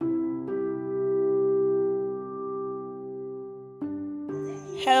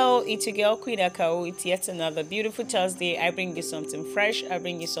Hello, it's your girl Queen Akao. It's yet another beautiful Thursday. I bring you something fresh. I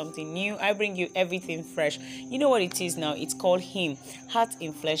bring you something new. I bring you everything fresh. You know what it is now? It's called Him, Heart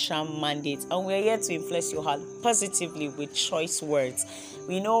Inflation Mandate. And we're here to influence your heart positively with choice words.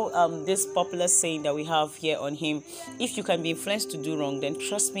 We know this popular saying that we have here on Him. If you can be influenced to do wrong, then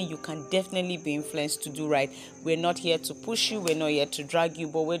trust me, you can definitely be influenced to do right. We're not here to push you. We're not here to drag you,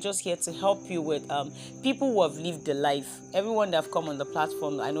 but we're just here to help you with people who have lived the life. Everyone that have come on the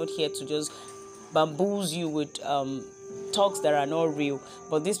platform are not here to just bamboozle you with talks that are not real,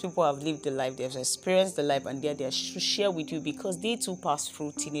 but these people have lived the life, they've experienced the life, and they're there to share with you because they too passed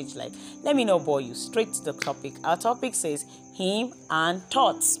through teenage life. Let me not bore you, straight to the topic. Our topic says him and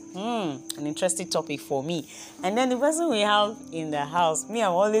thoughts. An interesting topic for me. And then the person we have in the house, me,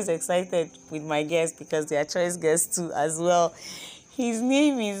 I'm always excited with my guests because they are choice guests too as well. His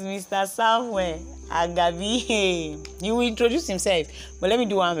name is Mr. Samuel Agabi. He will introduce himself, but let me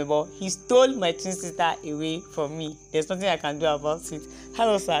do one about. He stole my twin sister away from me. There's nothing I can do about it.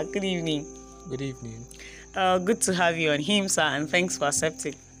 Hello, sir. Good evening. Good evening. Good to have you on Him, sir, and thanks for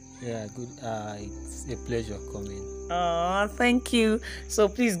accepting. Yeah, good. It's a pleasure coming. Thank you. So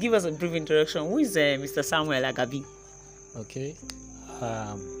please give us a brief introduction. Who is Mr. Samuel Agabi? Okay.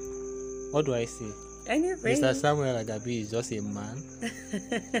 What do I say? Anything. Mr. Samuel Agabi is just a man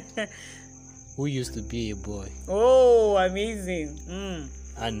who used to be a boy. Oh, amazing.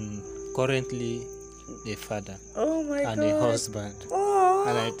 And currently a father. Oh my God. And a husband. Oh.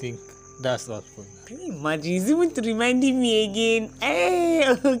 And I think that's all for now. Can you imagine? He's even reminding me again. Hey,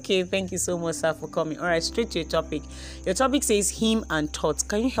 okay. Thank you so much, sir, for coming. All right, straight to your topic. Your topic says him and thoughts.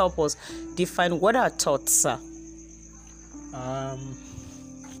 Can you help us define what are thoughts, sir?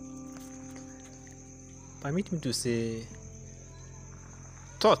 Permit me to say,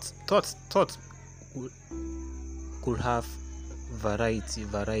 thoughts could have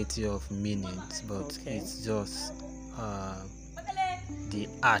variety of meanings, but Okay. it's just the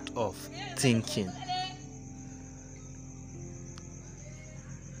art of thinking.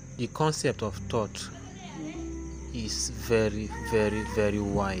 The concept of thought is very, very, very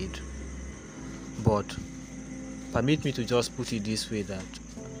wide, but permit me to just put it this way, that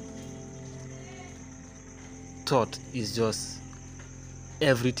thought is just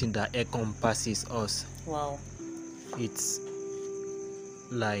everything that encompasses us. Wow. It's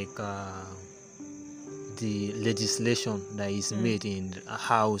like the legislation that is made in a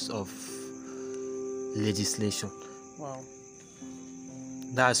house of legislation. Wow.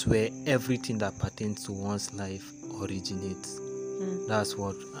 That's where everything that pertains to one's life originates. That's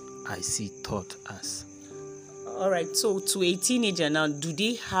what I see thought as. All right. So to a teenager now, do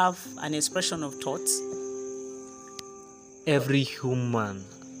they have an expression of thoughts? Every human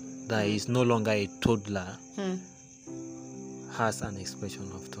that is no longer a toddler has an expression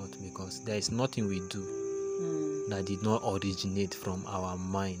of thought, because there is nothing we do that did not originate from our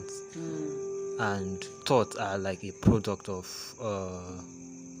minds. And thoughts are like a product of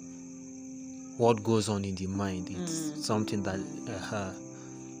what goes on in the mind. It's something that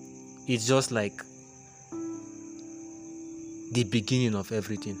it's just like the beginning of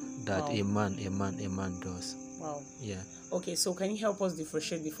everything that a man does. Wow. Yeah. Okay, so can you help us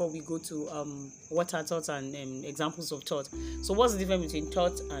differentiate before we go to what are thoughts and examples of thought? So what's the difference between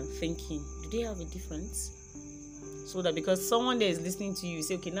thought and thinking? Do they have a difference? So that because someone there is listening to you, you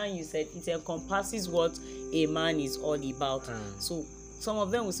say, okay, now you said it encompasses what a man is all about. So some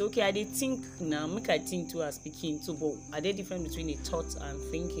of them will say, okay, I did think now, make I think too as speaking too, but are there difference between a thought and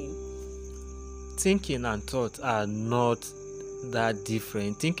thinking? Thinking and thought are not that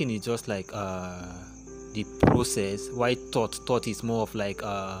different. Thinking is just like the process, while thought is more of like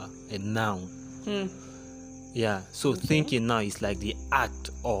a noun. Yeah, so thinking now is like the act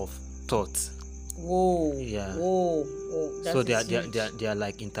of thought. Whoa. Yeah. Whoa. So they are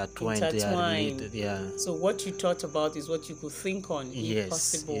like intertwined. They are related. Yeah. So what you thought about is what you could think on, if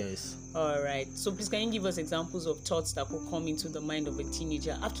possible. Yes. All right. So please, can you give us examples of thoughts that could come into the mind of a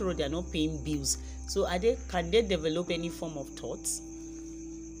teenager? After all, they are not paying bills. So can they develop any form of thoughts?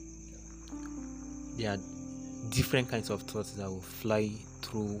 There are different kinds of thoughts that will fly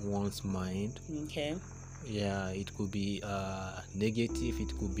through one's mind. Okay. Yeah, it could be negative,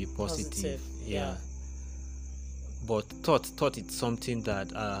 it could be positive. Yeah. But thought it's something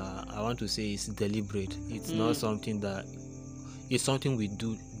that I want to say is deliberate. It's not something that it's something we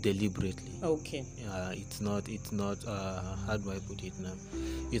do deliberately. Okay. It's not how do I put it now?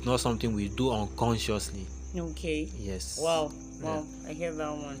 It's not something we do unconsciously. Okay. Yes. Wow. Yeah. I hear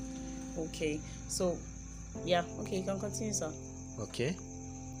that one. Okay. So yeah, okay, you can continue, sir. Okay.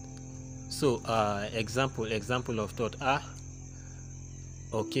 So example of thought.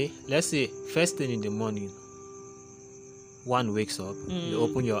 Okay, let's say first thing in the morning, one wakes up, you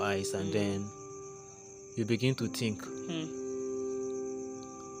open your eyes, and then you begin to think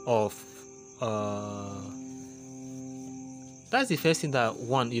of that's the first thing that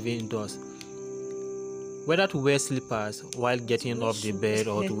one even does. Whether to wear slippers while getting off the bed,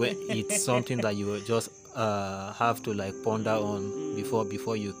 or to wear, it's something that you just have to like ponder on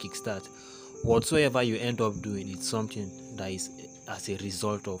before you kickstart. Whatsoever you end up doing, it's something that is as a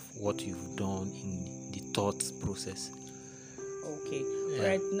result of what you've done in the thought process. Okay.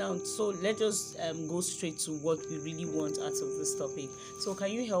 Right now, so let us go straight to what we really want out of this topic. So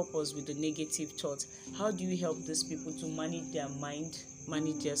can you help us with the negative thoughts? How do you help these people to manage their mind,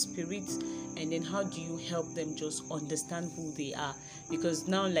 manage their spirits, and then how do you help them just understand who they are? Because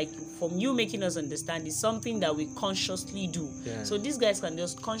now, like, from you making us understand, is something that we consciously do. So these guys can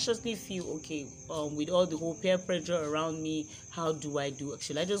just consciously feel, okay, with all the whole peer pressure around me, how do I do?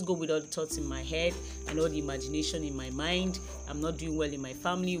 Should I just go with all the thoughts in my head and all the imagination in my mind? I'm not doing well in my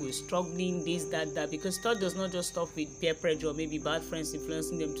family, we're struggling, this, that. Because thought does not just stop with peer pressure or maybe bad friends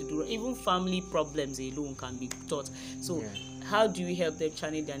influencing them to do. Even family problems alone can be thought. So how do you help them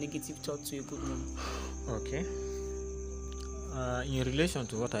channel their negative thought to a good one? Okay. In relation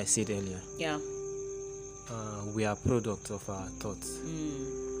to what I said earlier, we are products of our thoughts,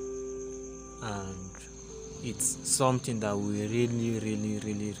 and it's something that we really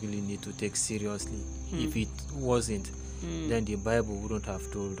need to take seriously. If it wasn't, then the Bible wouldn't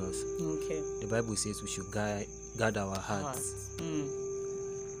have told us. The Bible says we should guard our hearts,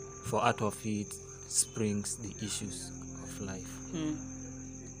 for out of it springs the issues of life.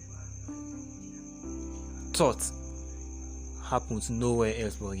 Thought happens nowhere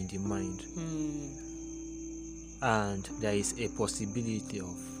else but in the mind, and there is a possibility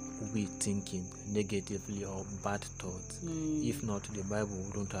of we thinking negatively or bad thoughts. If not, the Bible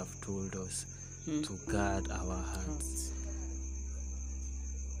wouldn't have told us to guard our hearts.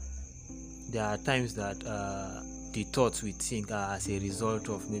 There are times that the thoughts we think are as a result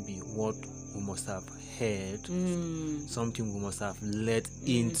of maybe what we must have heard, something we must have let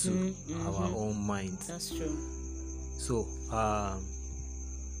into our own minds. That's true. So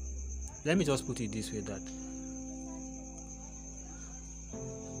let me just put it this way, that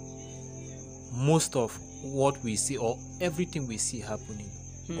most of what we see, or everything we see happening,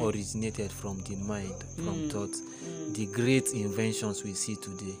 originated from the mind, from thoughts. The great inventions we see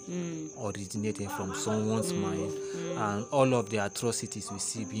today originated from someone's mind, and all of the atrocities we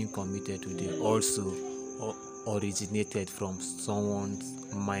see being committed today also originated from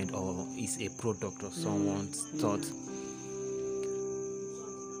someone's mind, or is a product of someone's thought.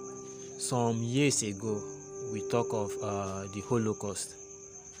 Some years ago, we talk of the Holocaust,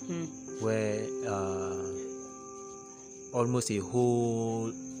 where almost a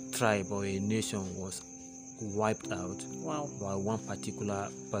whole tribe or a nation was wiped out by one particular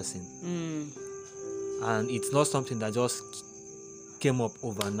person. And it's not something that just came up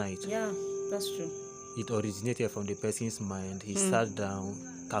overnight. Yeah, that's true. It originated from the person's mind. He sat down,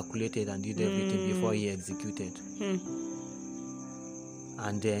 calculated, and did everything before he executed.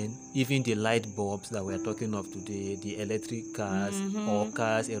 And then even the light bulbs that we're talking of today, the electric cars, or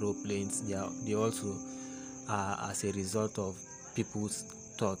cars, aeroplanes, they also are as a result of people's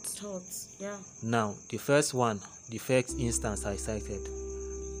thoughts. Now, the first instance I cited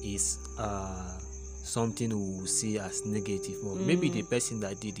is something we will see as negative. Or maybe the person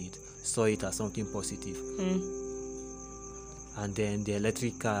that did it saw it as something positive. And then the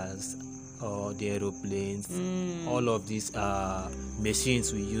electric cars or the aeroplanes, all of these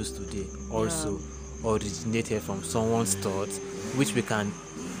machines we use today also originated from someone's thoughts, which we can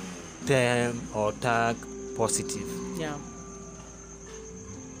term or tag positive.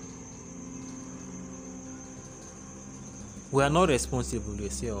 We are not responsible, they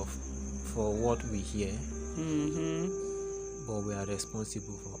say, for what we hear, but we are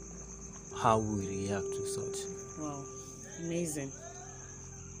responsible for how we react to such. Wow, amazing.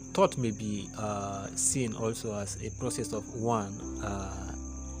 Thought may be seen also as a process of one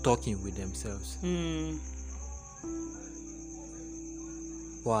talking with themselves.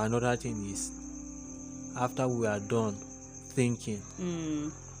 But another thing is, after we are done thinking,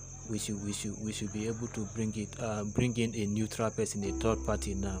 we should be able to bring in a neutral person, a third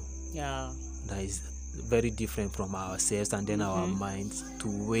party now. That is very different from ourselves and then our minds, to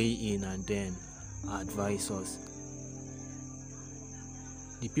weigh in and then advise us.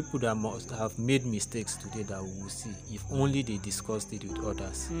 The people that must have made mistakes today that we will see, if only they discussed it with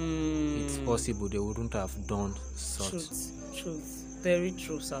others, it's possible they wouldn't have done such. Truth. Very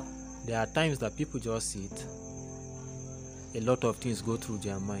true, sir. There are times that people just sit a lot of things go through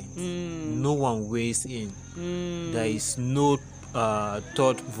their minds. Mm. No one weighs in. Mm. There is no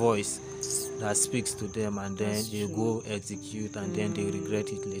thought voice that speaks to them, and then That's they true. go execute, and then they regret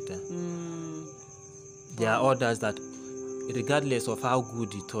it later. Mm. There are others that, regardless of how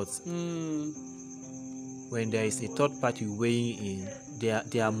good the thoughts, Mm. when there is a third party weighing in,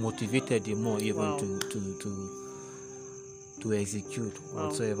 they are motivated the more even Wow. to execute Wow.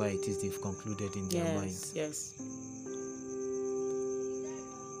 whatsoever it is they've concluded in their minds. Yes.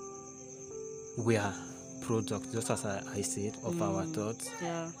 We are products, just as I said, of our thoughts,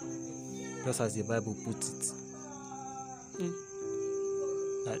 Yeah. just as the Bible puts it. Mm.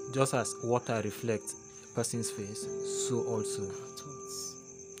 Just as water reflects a person's face, so also Thoughts.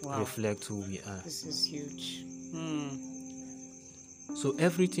 Wow. reflect who we are. This is huge. Mm. So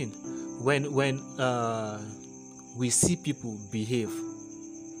everything, when we see people behave,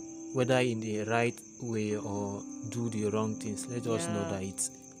 whether in the right way or do the wrong things, let us know Yeah. that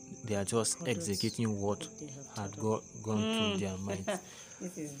they are just Others, executing what they have had thought gone through their minds.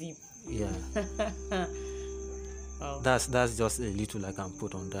 This is deep. Yeah, Wow. that's just a little I can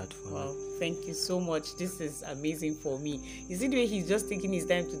put on that for Wow, now. thank you so much. This is amazing for me. You see the way he's just taking his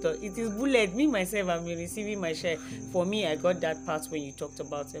time to talk. It is bullet. Me myself, I'm receiving my share. For me, I got that part when you talked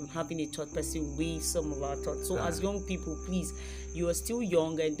about having a third person weigh some of our thoughts. So as young people, please, you are still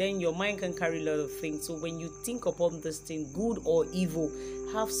young, and then your mind can carry a lot of things. So when you think upon this thing, good or evil,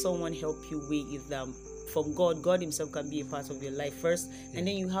 have someone help you weigh it down. From God himself can be a part of your life first, and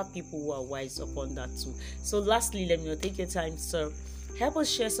then you have people who are wise upon that too. So lastly, let me know, take your time, sir. Help us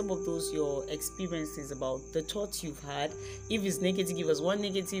share some of those your experiences about the thoughts you've had. If it's negative, give us one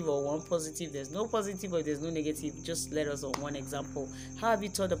negative or one positive. There's no positive or there's no negative, just let us on one example. How have you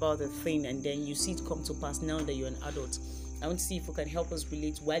thought about the thing and then you see it come to pass now that you're an adult? I want to see if you can help us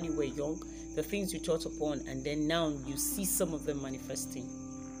relate while you were young, the things you thought upon, and then now you see some of them manifesting.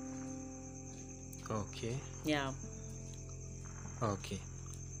 Okay. Yeah. Okay.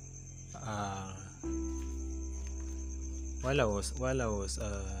 While I was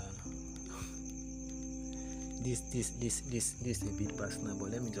this is a bit personal,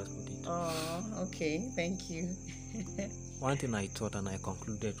 but let me just put it. Oh, okay. Thank you. One thing I thought and I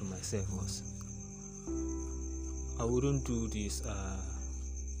concluded to myself was I wouldn't do this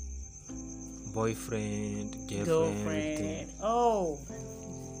boyfriend, girlfriend thing. Oh,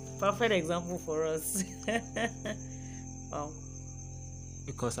 perfect example for us. Wow.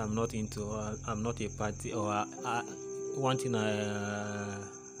 Because I'm not into I'm not a party, or one thing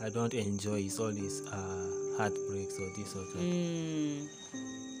I don't enjoy is all these heartbreaks or this or that.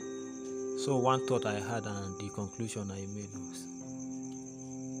 So one thought I had and the conclusion I made was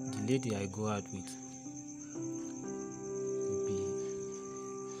the lady I go out with will be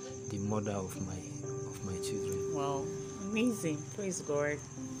the mother of my children. Wow, amazing! Praise God.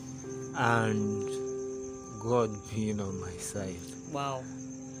 And God being on my side. Wow.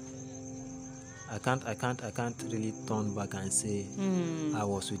 I can't really turn back and say I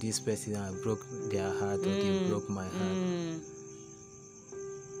was with this person and I broke their heart or they broke my heart.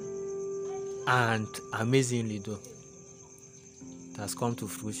 And amazingly though, it has come to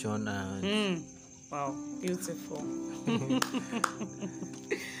fruition and wow, beautiful.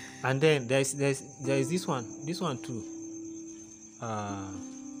 and then there is this one too.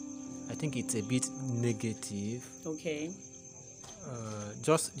 I think it's a bit negative. Okay.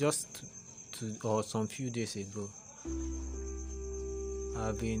 Just or some few days ago,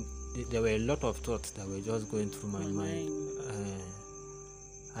 there were a lot of thoughts that were just going through my mind.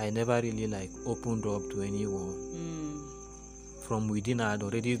 I never really opened up to anyone. From within, I had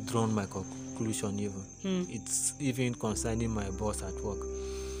already drawn my conclusion. It's even concerning my boss at work.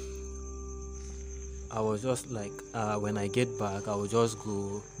 I was just when I get back, I will just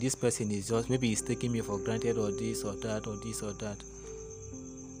go, this person is just, maybe he's taking me for granted or this or that or this or that.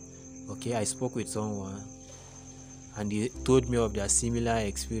 Okay, I spoke with someone and he told me of their similar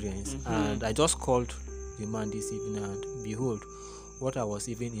experience. And I just called the man this evening and behold, what I was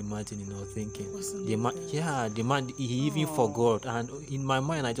even imagining or thinking. The man, he even forgot. And in my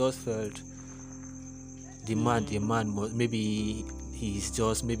mind, I just felt the man maybe he's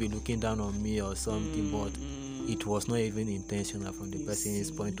just maybe looking down on me or something, but it was not even intentional from the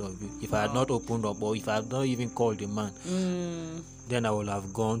person's point of view. If I had not opened up or if I had not even called the man, then I would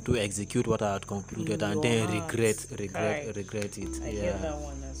have gone to execute what I had concluded and then regret it. I hear that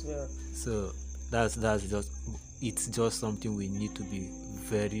one as well. So that's just, it's just something we need to be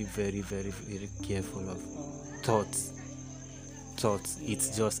very, very, very, very careful of. Thoughts.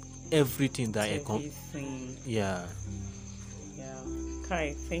 It's just everything that everything. Yeah.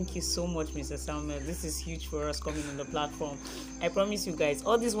 Kai, thank you so much, Mr. Samuel. This is huge for us coming on the platform. I promise you guys,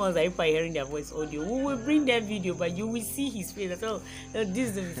 all these ones that if I hearing their voice audio, we will bring their video, but you will see his face. That's all.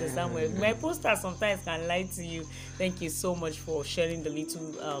 This is Mr. Samuel. My poster sometimes can lie to you. Thank you so much for sharing the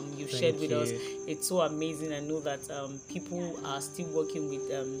little you've shared with us. It's so amazing. I know that people are still working with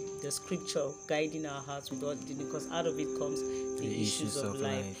the scripture guiding our hearts with what because out of it comes the issues of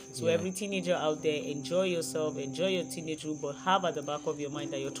life. So every teenager out there, enjoy yourself, enjoy your teenagehood, but have at the back of your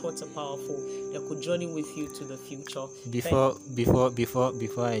mind that your thoughts are powerful. They could journey with you to the future. Before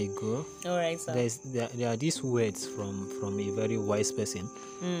I go, all right, sir. There are these words from a very wise person.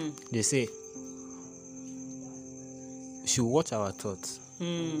 They say, "We should watch our thoughts,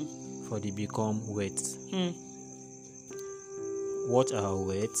 for they become words. Watch our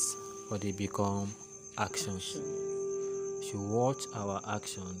words, for they become actions. We should watch our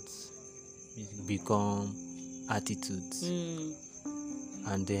actions, become attitudes."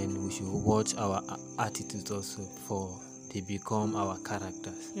 And then we should watch our attitudes also, for they become our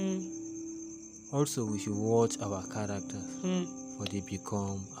characters. Also, we should watch our characters, for they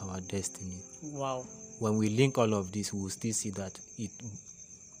become our destiny. Wow. When we link all of this, we will still see that it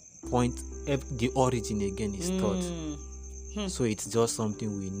points, the origin again is thought. So it's just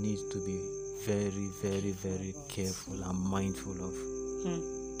something we need to be very, very, very careful and mindful of.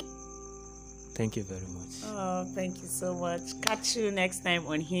 Thank you very much. Oh, thank you so much. Catch you next time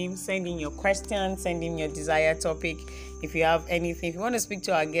on him. Send in your questions, send in your desired topic. If you have anything, if you want to speak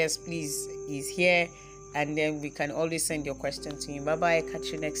to our guest, please, he's here. And then we can always send your question to him. Bye-bye.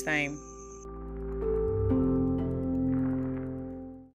 Catch you next time.